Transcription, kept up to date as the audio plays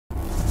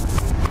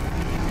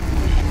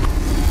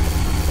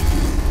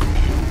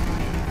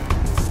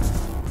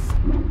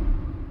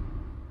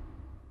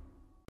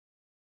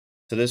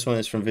So this one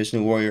is from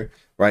Vision Warrior,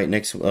 right?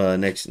 Next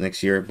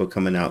year, book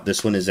coming out.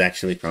 This one is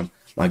actually from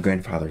my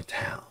grandfather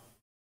Tal.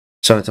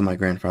 Shout out to my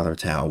grandfather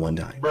Tal one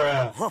time.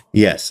 Bruh.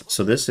 Yes.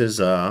 So this is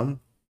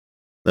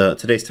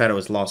today's title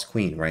is Lost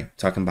Queen, right?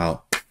 Talking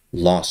about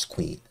Lost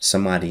Queen.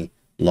 Somebody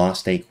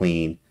lost a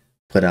queen,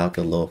 put out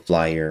the little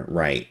flyer,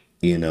 right?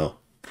 You know,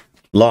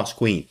 Lost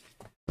Queen.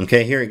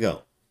 Okay, here we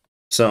go.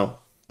 So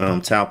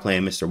Tal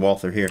playing Mr.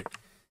 Walther here,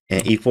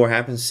 and E4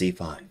 happens,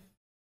 C5,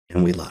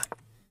 and we lie.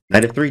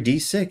 Knight of 3,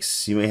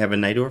 D6. You may have a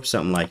knight or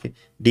something like it.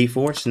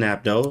 D4,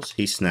 snap those.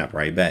 He snapped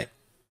right back.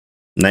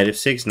 Knight of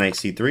 6, Knight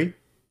C3.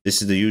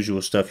 This is the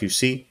usual stuff you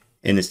see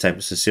in this type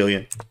of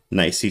Sicilian.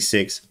 Knight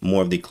C6,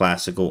 more of the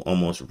classical,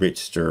 almost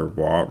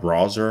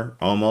Richter-Rauser,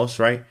 almost,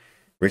 right?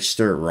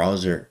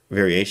 Richter-Rauser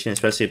variation,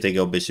 especially if they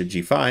go Bishop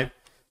G5,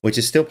 which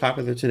is still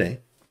popular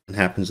today and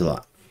happens a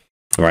lot.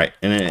 Right,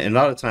 and a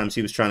lot of times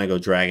he was trying to go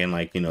dragon,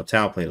 like, you know,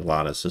 Tal played a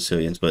lot of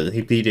Sicilians, but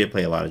he did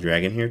play a lot of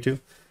dragon here too.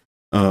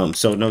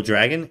 So no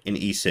dragon in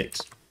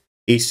E6.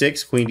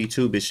 E6, Queen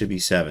D2, Bishop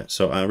E7.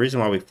 So the reason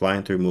why we're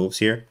flying through moves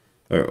here,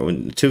 or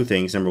two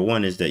things. Number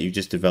one is that you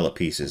just develop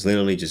pieces,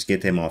 literally just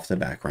get them off the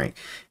back rank.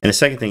 And the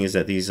second thing is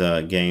that these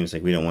games,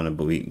 like, we don't want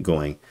to be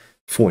going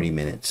 40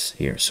 minutes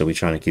here. So we're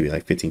trying to give you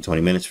like 15,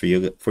 20 minutes for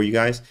you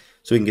guys,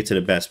 so we can get to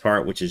the best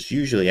part, which is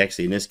usually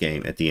actually in this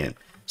game at the end.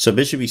 So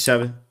Bishop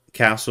E7,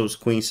 castles,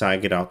 queen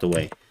side, get out the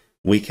way.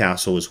 We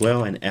castle as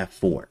well, and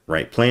F4,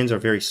 right? Plans are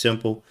very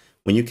simple.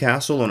 When you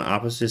castle on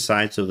opposite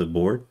sides of the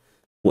board,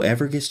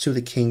 whoever gets to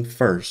the king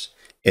first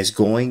is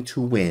going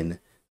to win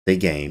the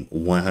game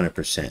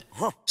 100%.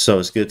 So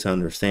it's good to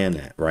understand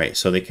that, right?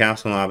 So they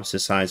castle on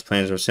opposite sides.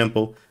 Plans are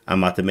simple.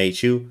 I'm about to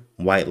mate you.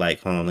 White,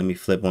 like, hold on, let me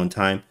flip one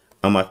time.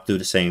 I'm about to do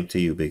the same to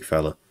you, big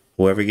fella.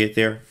 Whoever get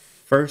there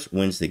first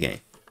wins the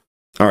game.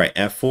 All right,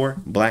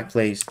 F4, black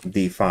plays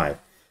D5.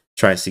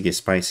 Tries to get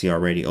spicy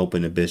already.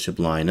 Open the bishop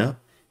line up.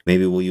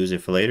 Maybe we'll use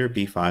it for later.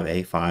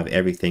 B5, A5,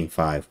 everything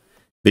 5.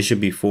 Bishop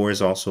B4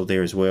 is also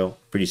there as well.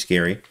 Pretty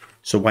scary.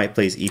 So white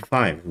plays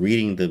E5,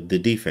 reading the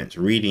defense,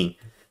 reading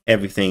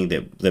everything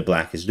that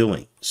black is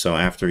doing. So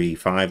after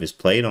E5 is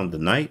played on the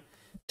knight,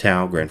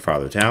 Tal,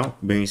 grandfather Tal,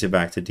 brings it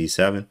back to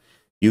D7.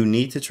 You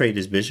need to trade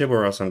this bishop,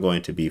 or else I'm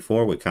going to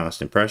B4 with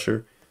constant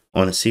pressure.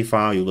 On the C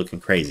file, you're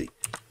looking crazy.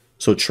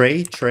 So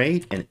trade,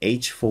 and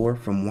H4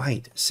 from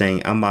white,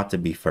 saying I'm about to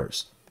be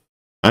first.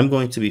 I'm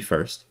going to be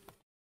first.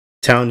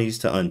 Tal needs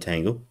to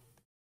untangle,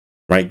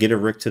 right? Get a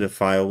rook to the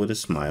file with a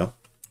smile.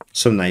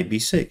 So knight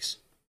B6.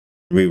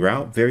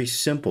 Reroute, very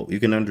simple. You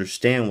can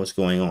understand what's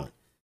going on.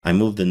 I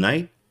move the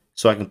knight,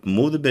 so I can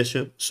move the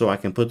bishop, so I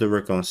can put the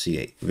rook on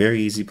C8.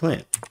 Very easy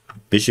plan.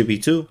 Bishop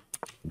E2,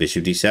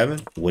 Bishop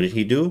D7. What did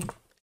he do?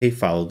 He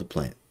followed the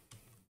plan.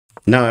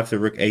 Now after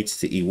rook H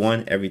to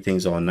E1,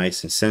 everything's all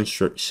nice and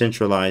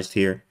centralized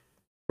here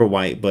for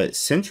white. But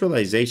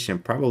centralization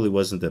probably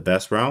wasn't the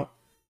best route.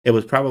 It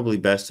was probably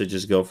best to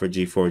just go for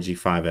G4,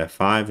 G5,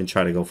 F5 and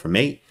try to go for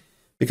mate,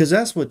 because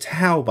that's what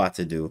Tal about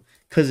to do,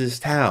 because it's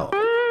Tal.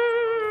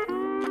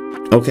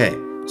 Okay,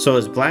 so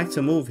it's black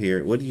to move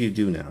here. What do you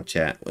do now,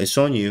 chat? It's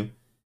on you.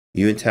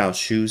 You and Tal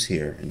choose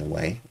here in a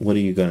way. What are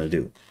you going to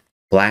do?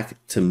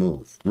 Black to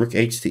move. Rook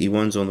H to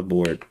E1's on the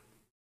board.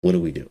 What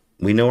do?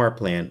 We know our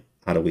plan.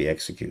 How do we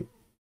execute?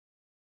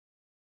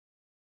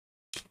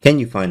 Can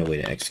you find a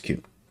way to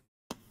execute?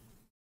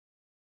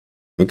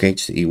 Rook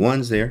H to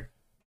E1's there.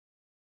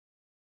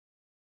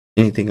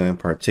 Anything in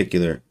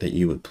particular that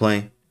you would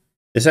play?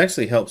 This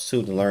actually helps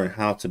too to learn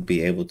how to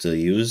be able to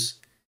use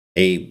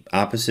a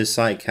opposite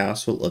side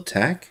castle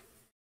attack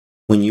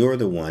when you're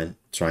the one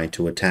trying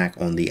to attack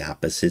on the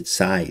opposite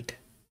side.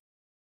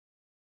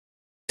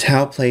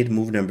 Tal played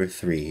move number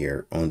 3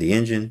 here on the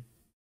engine.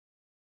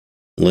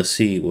 Let's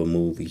see what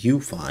move you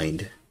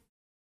find.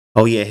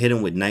 Oh yeah, hit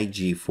him with knight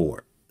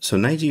G4. So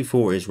knight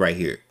G4 is right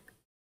here.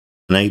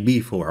 Knight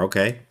B4,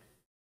 okay.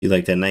 You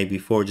like that knight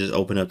B4, just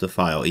open up the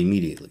file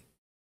immediately.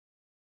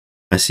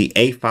 I see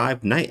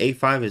A5, knight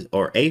A5 is,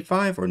 or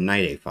A5 or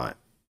knight A5.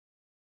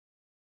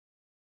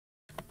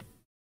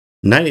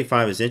 Knight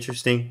A5 is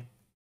interesting,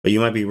 but you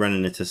might be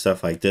running into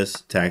stuff like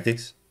this,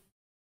 tactics.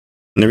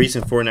 And the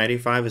reason for knight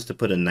A5 is to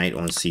put a knight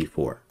on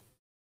C4.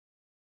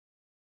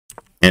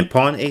 And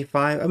pawn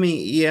A5, I mean,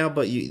 yeah,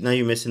 but now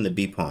you're missing the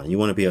B pawn. You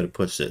want to be able to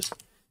push this.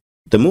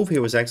 The move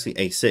here was actually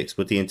A6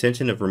 with the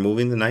intention of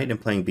removing the knight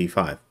and playing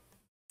B5.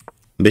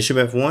 Bishop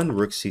F1,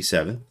 Rook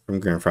C7 from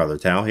grandfather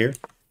Tal here.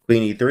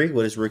 Queen E3,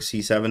 what is Rook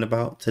C7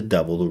 about? To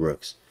double the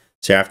rooks.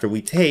 So after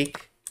we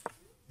take,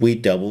 we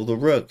double the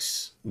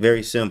rooks.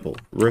 Very simple.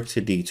 Rook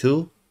to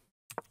D2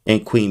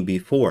 and Queen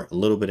B4. A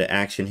little bit of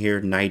action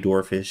here. Knight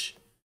Dwarfish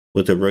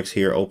with the rooks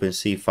here. Open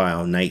C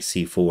file. Knight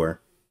C4.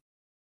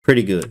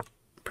 Pretty good.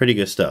 Pretty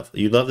good stuff.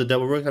 You love the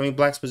double rook. I mean,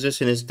 black's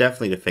position is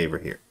definitely the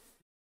favorite here.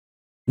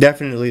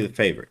 Definitely the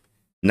favorite.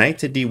 Knight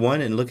to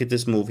D1, and look at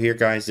this move here,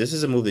 guys. This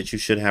is a move that you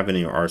should have in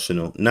your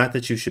arsenal. Not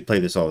that you should play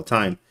this all the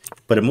time,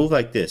 but a move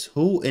like this.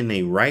 Who in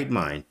their right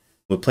mind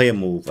would play a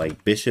move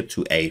like bishop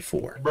to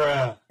A4?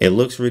 Bruh. It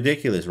looks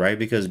ridiculous, right?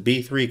 Because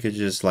B3 could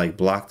just like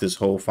block this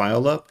whole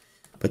file up.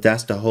 but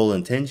that's the whole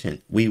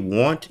intention. We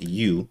want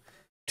you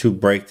to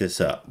break this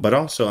up. But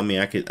also, I mean,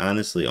 I could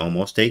honestly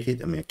almost take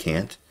it. I mean, I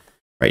can't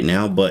right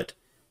now, but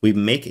we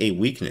make a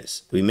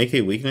weakness. We make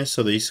a weakness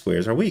so these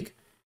squares are weak.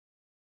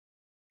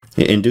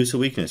 Induce a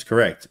weakness,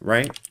 correct,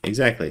 right?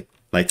 Exactly.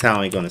 Like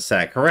Tao ain't gonna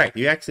sack, correct.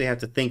 You actually have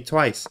to think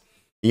twice.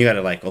 You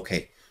gotta like,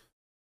 okay,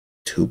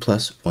 2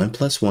 plus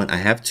 1. I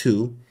have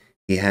 2.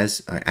 He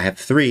has, I have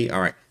 3.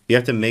 All right. You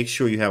have to make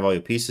sure you have all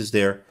your pieces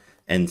there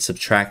and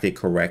subtract it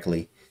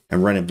correctly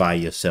and run it by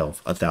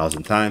yourself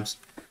 1,000 times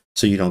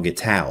so you don't get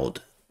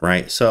towed,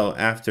 right? So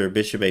after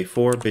bishop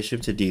a4,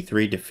 bishop to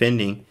d3,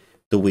 defending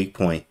the weak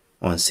point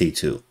on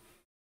c2.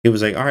 He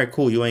was like, all right,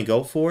 cool. You ain't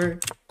go for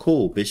it?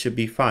 Cool. Bishop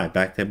b5.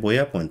 Back that boy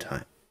up one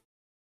time.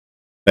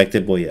 Back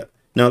that boy up.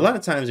 Now, a lot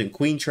of times in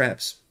queen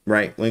traps,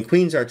 right? When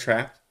queens are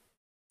trapped,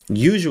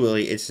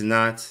 usually it's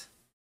not,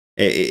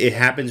 it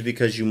happens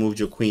because you moved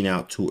your queen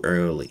out too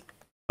early.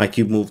 Like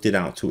you moved it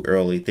out too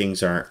early.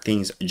 Things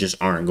just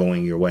aren't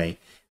going your way.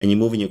 And you're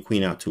moving your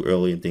queen out too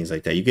early and things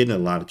like that. You're getting in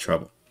a lot of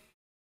trouble.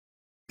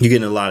 You're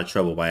getting in a lot of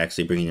trouble by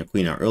actually bringing your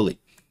queen out early.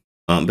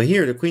 But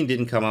here, the queen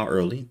didn't come out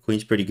early.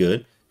 Queen's pretty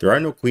good. There are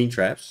no queen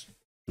traps,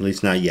 at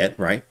least not yet,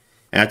 right?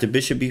 After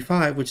bishop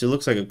b5, which it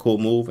looks like a cool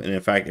move, and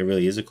in fact, it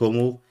really is a cool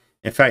move.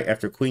 In fact,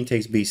 after queen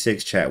takes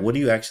b6, chat, what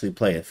do you actually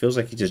play? It feels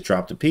like he just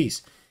dropped a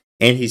piece,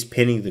 and he's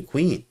pinning the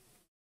queen.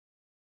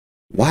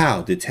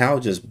 Wow, did Tao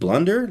just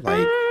blunder?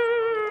 Like,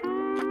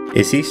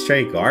 is he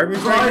straight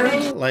garbage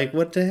right now? Like,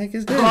 what the heck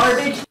is this?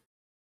 Garbage.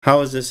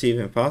 How is this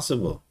even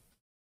possible?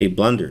 He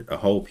blundered a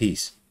whole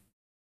piece.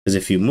 Because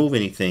if you move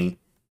anything,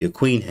 your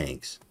queen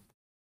hangs.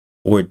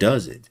 Or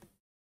does it?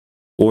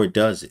 Or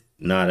does it?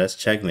 Nah, that's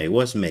checkmate.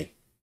 What's mate?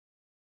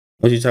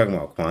 What you talking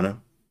about,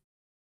 Quantum?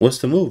 What's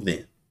the move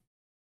then?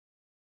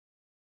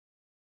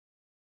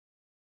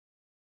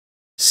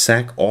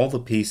 Sack all the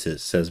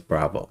pieces, says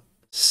Bravo.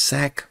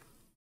 Sack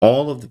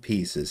all of the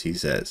pieces, he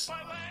says.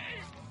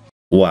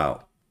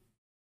 Wow.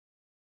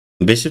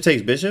 Bishop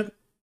takes bishop?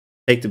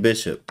 Take the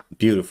bishop.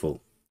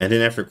 Beautiful. And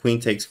then after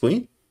queen takes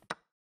queen?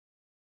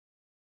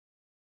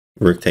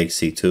 Rook takes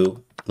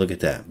c2. Look at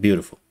that.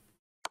 Beautiful.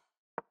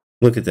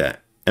 Look at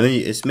that. And then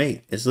it's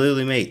mate. It's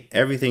literally mate.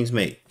 Everything's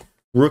mate.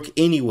 Rook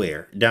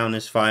anywhere down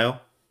this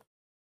file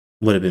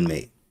would have been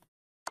mate.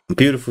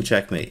 Beautiful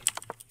checkmate.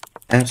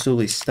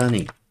 Absolutely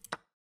stunning.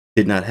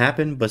 Did not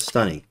happen, but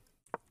stunning.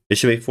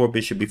 Bishop a4,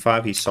 bishop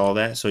b5. He saw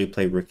that, so he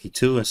played rook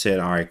e2 and said,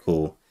 all right,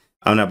 cool.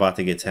 I'm not about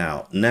to get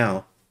Tao.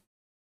 Now,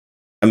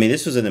 I mean,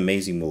 this was an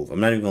amazing move. I'm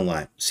not even going to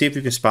lie. See if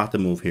you can spot the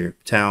move here.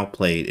 Tao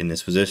played in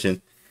this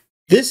position.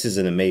 This is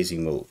an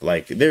amazing move.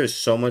 Like, there's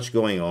so much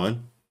going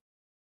on.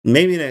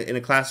 Maybe in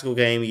a classical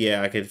game,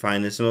 yeah, I could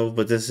find this move,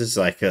 but this is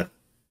like a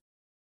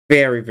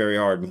very, very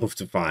hard move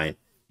to find.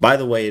 By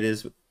the way, it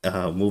is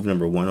move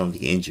number 1 on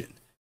the engine.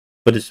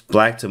 But it's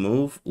black to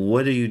move.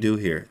 What do you do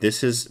here?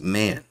 This is,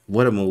 man,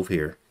 what a move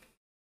here.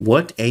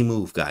 What a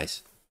move,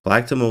 guys.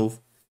 Black to move.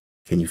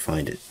 Can you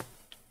find it?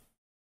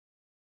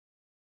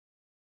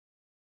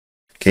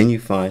 Can you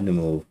find the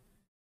move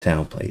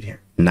Tao played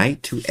here?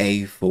 Knight to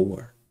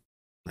a4.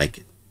 Like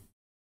it.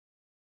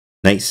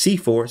 Knight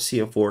c4, see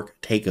a fork,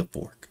 take a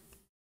fork.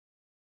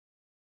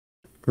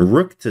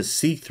 Rook to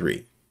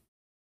c3.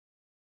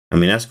 I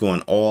mean, that's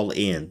going all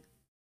in.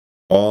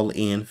 All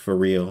in for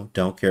real.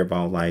 Don't care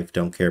about life.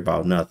 Don't care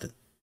about nothing.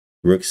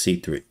 Rook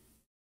c3.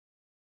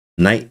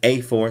 Knight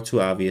a4, too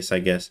obvious, I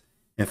guess.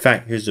 In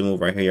fact, here's the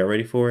move right here. Y'all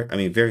ready for it? I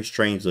mean, very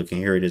strange looking.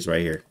 Here it is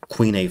right here.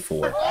 Queen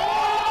a4.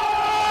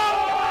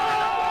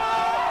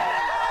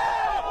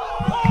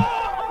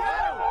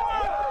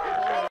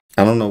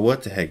 I don't know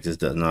what the heck this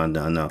does. No.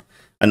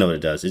 I know what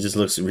it does. It just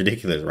looks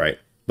ridiculous, right?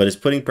 But it's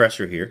putting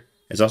pressure here.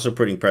 It's also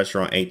putting pressure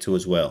on a2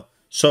 as well.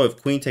 So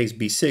if queen takes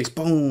b6,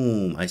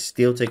 boom, I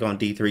still take on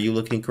d3. You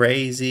looking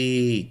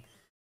crazy.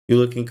 You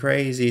looking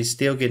crazy. It's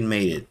still getting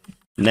mated.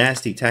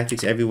 Nasty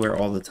tactics everywhere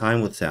all the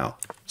time with Tao.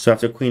 So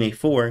after queen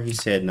a4, he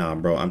said, nah,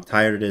 bro, I'm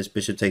tired of this.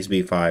 Bishop takes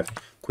b5,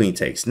 queen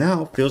takes.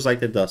 Now, feels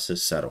like the dust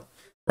is settled,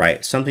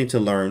 right? Something to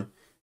learn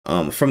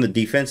from the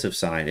defensive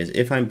side is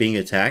if I'm being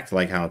attacked,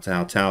 like how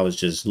Tao is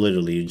just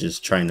literally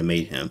just trying to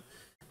mate him,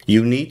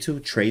 you need to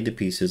trade the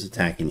pieces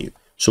attacking you.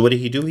 So what did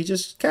he do? He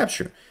just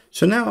captured.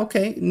 So now,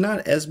 okay,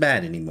 not as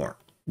bad anymore.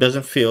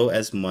 Doesn't feel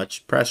as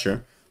much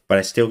pressure, but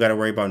I still got to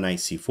worry about knight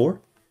c4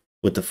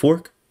 with the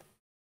fork.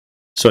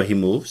 So he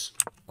moves,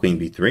 queen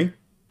b3.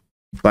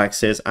 Black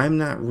says, I'm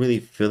not really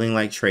feeling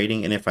like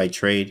trading, and if I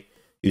trade,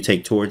 you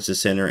take towards the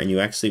center, and you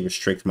actually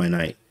restrict my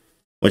knight,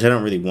 which I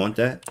don't really want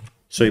that.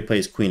 So he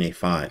plays queen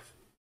a5.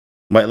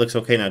 White looks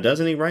okay now,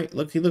 doesn't he, right?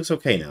 Look, he looks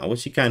okay now,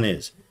 which he kind of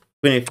is.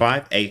 Queen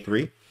a5,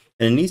 a3.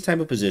 And in these type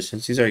of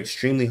positions, these are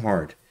extremely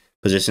hard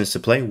positions to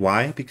play.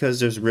 Why? Because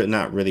there's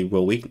not really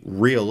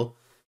real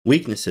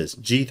weaknesses.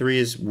 G3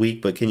 is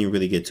weak, but can you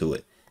really get to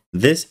it?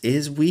 This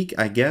is weak,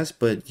 I guess,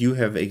 but you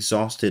have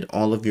exhausted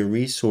all of your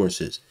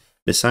resources.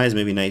 Besides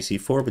maybe knight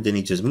c4, but then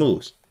he just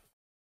moves.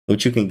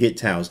 Which you can get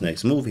Tao's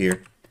next move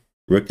here.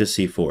 Rook to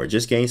c4.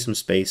 Just gain some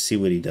space, see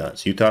what he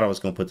does. You thought I was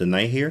going to put the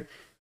knight here.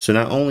 So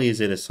not only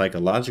is it a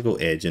psychological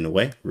edge in a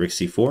way, rook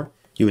c4,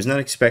 You was not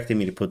expecting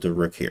me to put the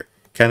rook here.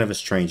 Kind of a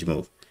strange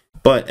move.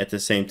 But at the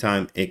same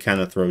time, it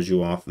kind of throws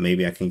you off.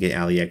 Maybe I can get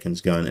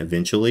Aliekin's gun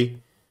eventually.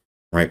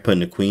 Right, putting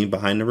the queen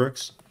behind the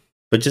rooks.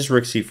 But just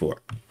rook c4.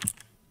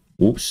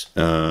 Oops.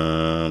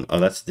 Oh,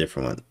 that's a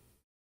different one.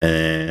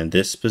 And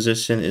this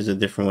position is a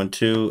different one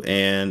too.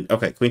 And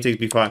okay, queen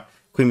takes b5,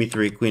 queen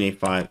b3, queen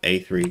a5,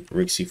 a3,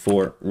 rook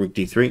c4, rook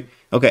d3.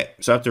 Okay,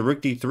 so after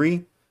rook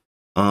d3,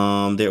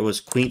 there was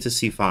queen to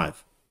c5.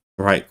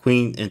 Right,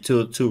 queen and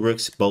two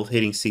rooks both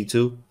hitting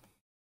c2.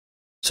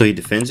 So he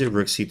defends it,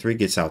 rook c3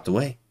 gets out the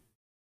way.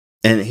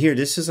 And here,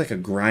 this is like a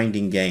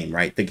grinding game,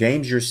 right? The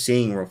games you're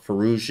seeing what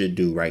Firouzja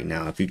do right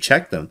now, if you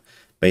check them,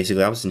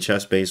 basically, I was in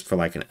chess base for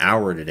like an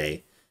hour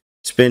today,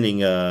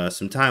 spending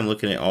some time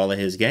looking at all of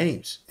his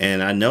games.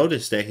 And I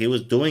noticed that he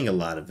was doing a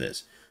lot of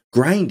this.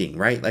 Grinding,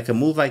 right? Like a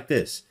move like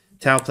this.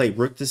 Tao played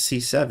rook to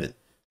c7.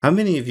 How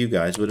many of you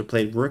guys would have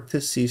played rook to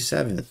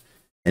c7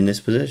 in this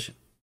position?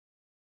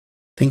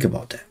 Think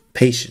about that.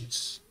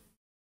 Patience.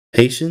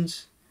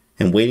 Patience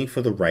and waiting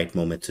for the right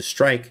moment to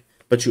strike,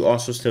 but you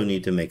also still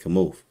need to make a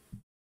move.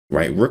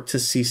 Right, rook to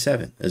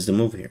c7 is the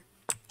move here.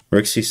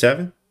 Rook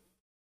c7.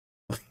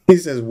 He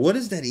says, what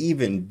does that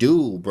even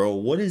do, bro?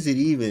 What does it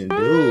even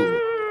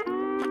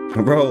do?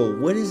 Bro,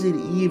 what does it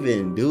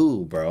even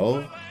do,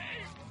 bro?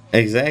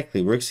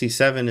 Exactly. Rook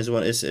c7 is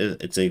one. It's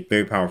a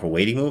very powerful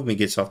waiting move. He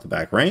gets off the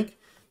back rank.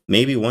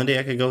 Maybe one day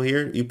I could go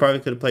here. You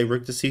probably could have played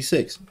rook to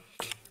c6.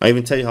 I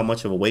even tell you how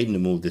much of a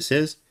waiting move this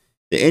is.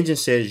 The engine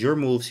says your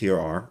moves here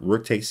are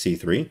rook takes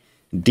c3,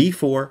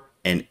 d4,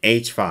 and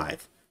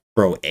h5.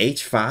 Bro,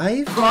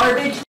 h5?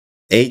 Garbage.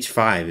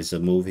 h5 is a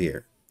move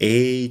here.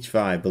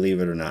 h5,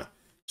 believe it or not.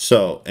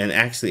 So, and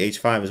actually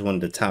h5 is one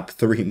of the top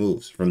 3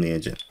 moves from the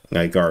engine.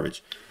 Like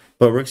garbage.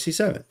 But rook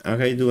c7.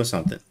 Okay, doing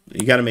something.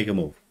 You got to make a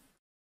move.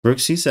 Rook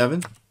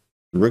c7.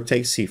 Rook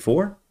takes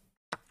c4.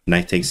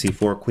 Knight takes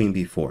c4. Queen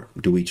b4.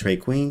 Do we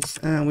trade queens?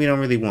 We don't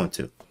really want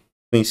to.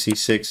 Queen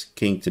c6.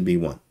 King to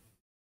b1.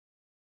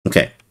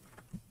 Okay.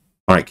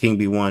 All right, king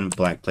b1.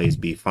 Black plays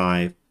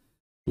b5.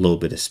 A little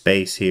bit of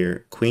space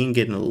here. Queen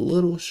getting a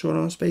little short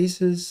on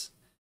spaces,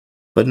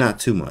 but not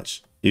too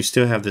much. You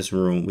still have this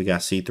room. We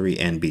got c3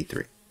 and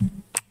b3.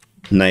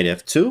 Knight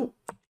f2,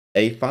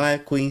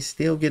 a5. Queen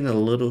still getting a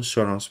little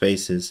short on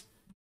spaces.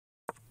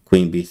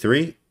 Queen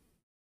b3.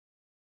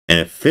 And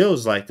it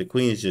feels like the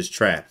queen is just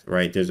trapped,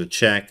 right? There's a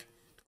check.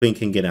 Queen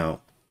can get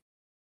out.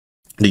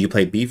 Do you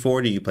play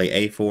b4? Do you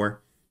play a4?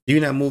 Do you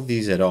not move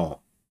these at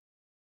all?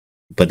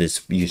 But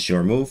it's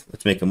your move.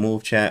 Let's make a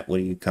move, chat.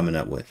 What are you coming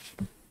up with?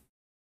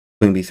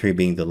 Queen b3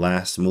 being the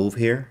last move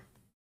here.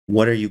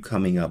 What are you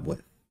coming up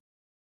with?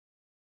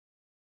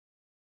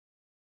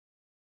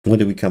 What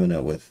are we coming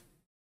up with?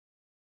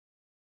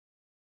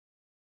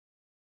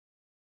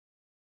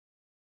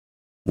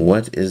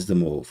 What is the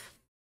move?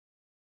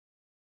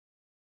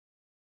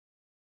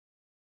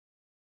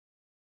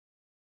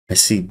 I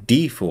see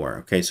d4.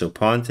 Okay, so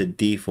pawn to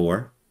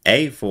d4.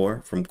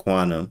 a4 from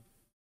Quantum.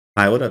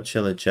 Hi, what up,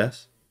 Chilla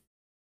Chess?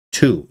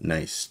 2.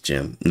 Nice,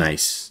 Jim.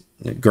 Nice.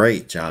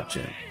 Great job,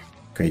 Jim.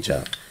 Great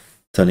job.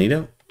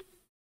 Tornado.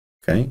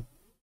 Okay.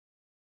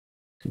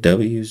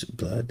 W's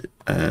blood.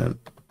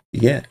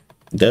 Yeah.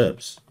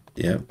 Dubs.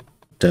 Yep.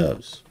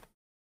 Dubs.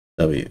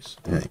 W's.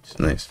 Nice.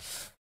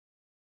 Nice.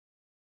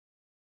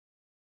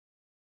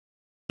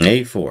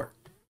 A4.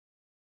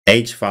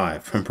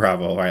 H5 from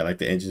Bravo. Right, like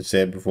the engine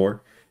said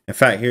before. In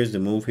fact, here's the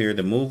move here.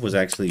 The move was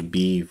actually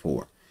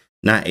B4.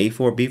 Not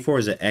A4. B4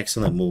 is an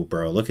excellent move,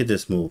 bro. Look at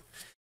this move.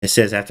 It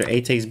says after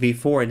A takes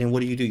B4, and then what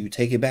do? You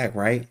take it back,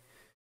 right?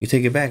 You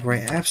take it back,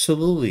 right?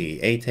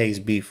 Absolutely. A takes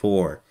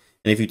B4.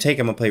 And if you take,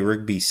 I'm going to play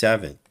rook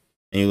B7. And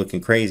you're looking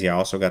crazy. I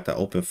also got the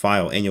open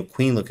file. And your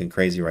queen looking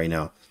crazy right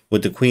now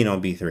with the queen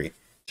on B3.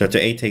 So after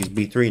A takes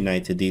B3,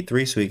 knight to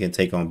D3, so he can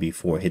take on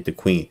B4, hit the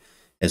queen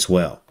as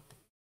well.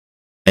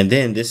 And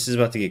then this is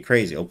about to get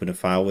crazy. Open the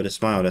file with a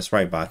smile. That's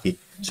right, Baki.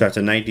 So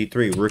after knight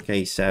D3, rook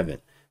A7.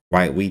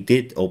 Right? We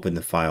did open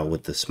the file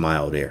with the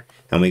smile there.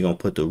 And we're going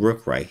to put the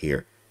rook right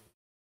here.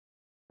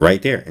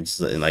 Right there. It's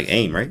like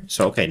aim, right?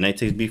 So, okay, knight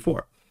takes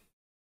B4.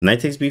 Knight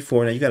takes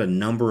b4. Now you got a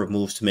number of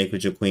moves to make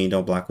with your queen.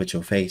 Don't block with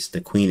your face. The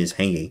queen is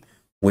hanging.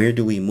 Where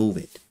do we move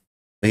it?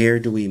 Where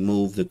do we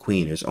move the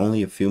queen? There's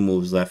only a few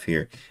moves left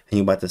here. And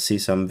you're about to see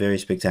something very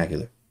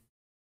spectacular.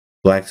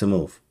 Black to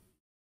move.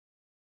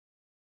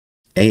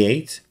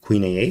 A8.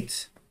 Queen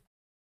A8.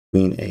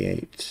 Queen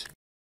A8.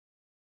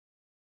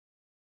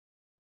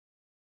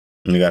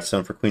 And you got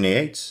some for queen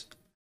A8s.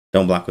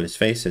 Don't block with his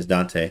face, says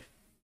Dante.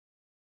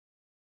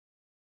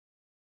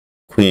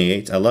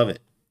 Queen A8. I love it.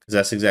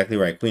 That's exactly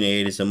right. Queen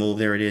A8 is the move.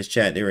 There it is,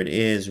 chat. There it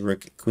is.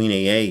 Rook, Queen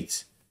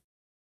A8.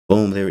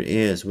 Boom, there it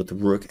is with the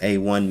Rook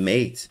A1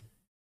 mate.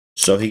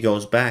 So he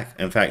goes back.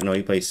 In fact, no,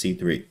 he plays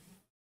C3.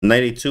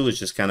 Knight A2 is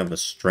just kind of a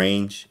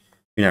strange.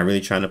 You're not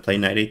really trying to play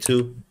Knight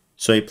A2.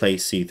 So he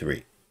plays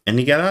C3. And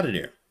he got out of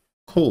there.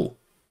 Cool.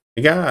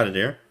 He got out of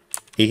there.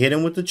 He hit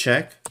him with the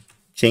check.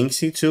 King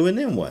C2, and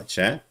then what,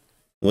 chat?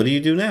 What do you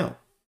do now?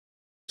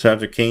 So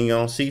after King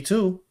on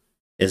C2,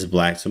 it's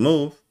black to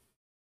move.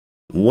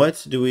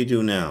 What do we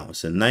do now?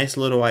 It's a nice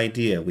little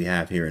idea we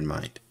have here in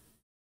mind.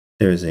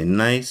 There is a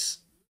nice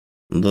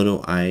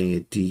little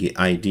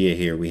idea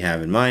here we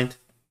have in mind.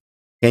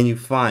 Can you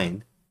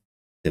find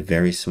the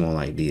very small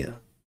idea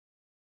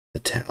the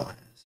Tau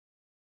has?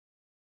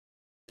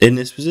 In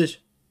this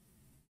position.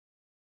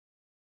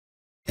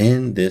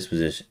 In this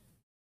position.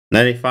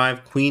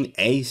 95, Queen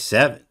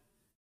A7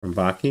 from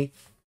Baki.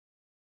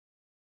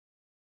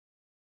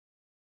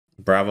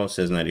 Bravo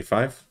says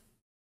 95.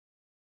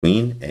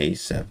 Queen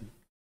A7.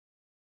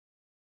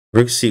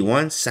 Rook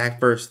C1,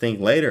 sack first, think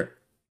later.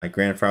 My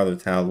grandfather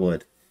Tal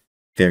would.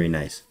 Very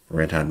nice.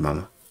 Red Hot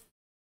Mama.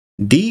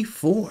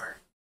 D4.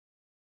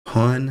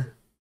 Pawn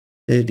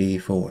to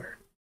D4.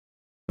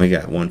 We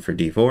got one for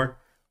D4.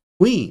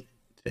 Queen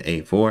to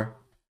A4.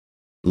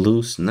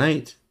 Loose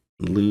knight.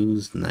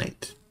 Lose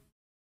knight.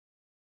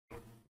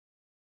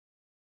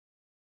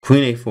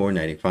 Queen A4,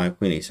 95.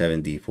 Queen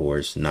A7,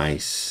 D4s.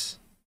 Nice.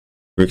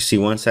 Rook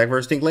C1, sack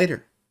first, think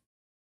later.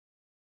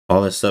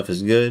 All this stuff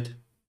is good.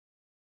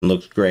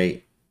 Looks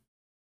great.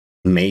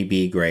 May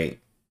be great.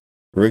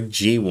 Rook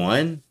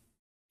G1.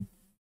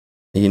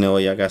 You know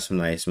what? Y'all got some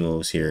nice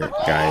moves here,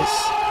 guys.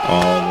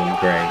 All of them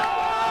great.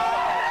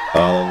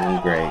 All of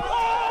them great.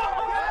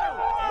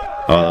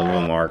 All of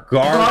them are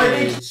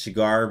garbage.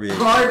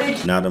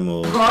 Garbage. Not a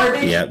move.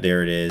 Yep,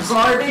 there it is.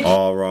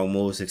 All wrong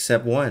moves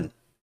except one.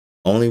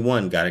 Only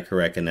one got it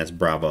correct, and that's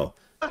Bravo.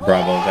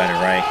 Bravo got it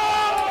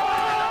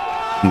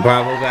right.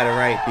 Bravo got it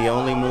right. The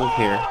only move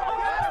here.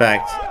 In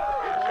fact,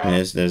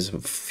 there's a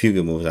few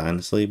good moves,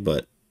 honestly,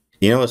 but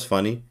you know what's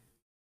funny?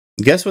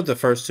 Guess what the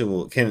first two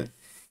moves...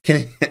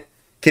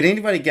 Can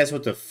anybody guess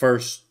what the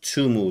first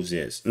two moves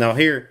is? Now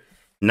here,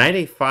 Knight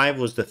A5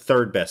 was the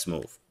third best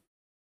move.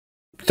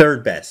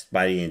 Third best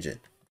by the engine.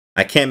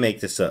 I can't make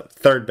this up.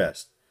 Third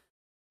best.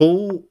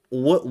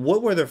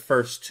 What were the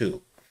first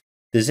two?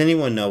 Does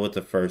anyone know what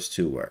the first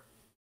two were?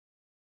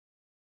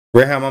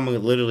 Rehab Mama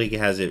literally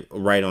has it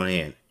right on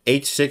hand.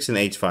 H6 and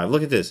H5.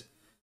 Look at this.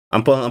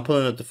 I'm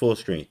pulling up the full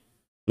screen.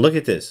 Look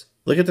at this.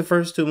 Look at the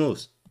first two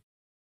moves.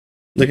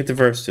 Look at the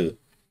first two.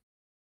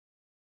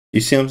 You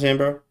see what I'm saying,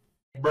 bro?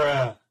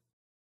 Bruh.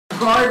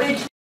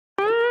 Garbage.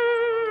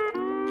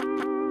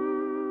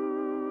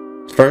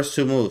 First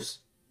two moves.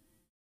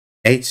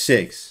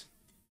 H6.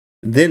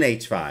 Then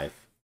H5.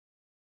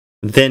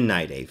 Then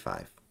Knight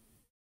A5.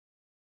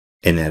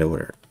 In that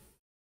order.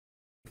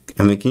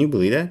 I mean, can you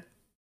believe that?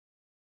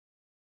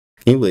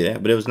 Can you believe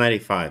that? But it was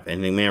Knight A5,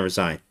 and the man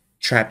resigned.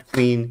 Trapped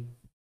queen,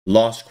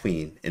 lost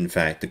queen. In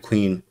fact, the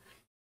queen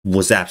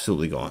was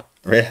absolutely gone.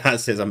 Red Hot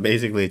says, I'm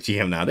basically a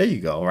GM now. There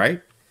you go,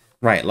 right?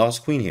 Right,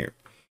 lost queen here.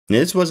 And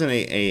this wasn't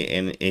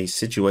a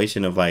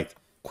situation of like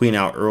queen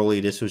out early.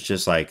 This was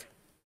just like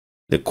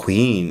the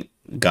queen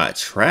got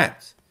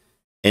trapped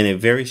in a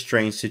very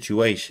strange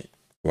situation,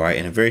 right?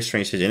 In a very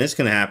strange situation. And it's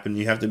going to happen.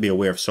 You have to be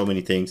aware of so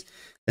many things,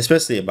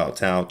 especially about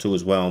Tau too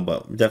as well.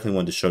 But we definitely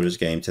wanted to show this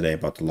game today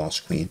about the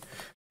lost queen,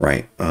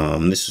 right?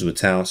 This is with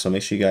Tau, so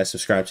make sure you guys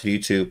subscribe to the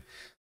YouTube.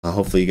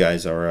 Hopefully you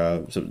guys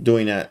are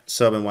doing that,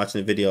 sub and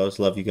watching the videos.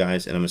 Love you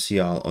guys, and I'm going to see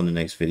y'all on the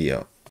next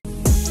video.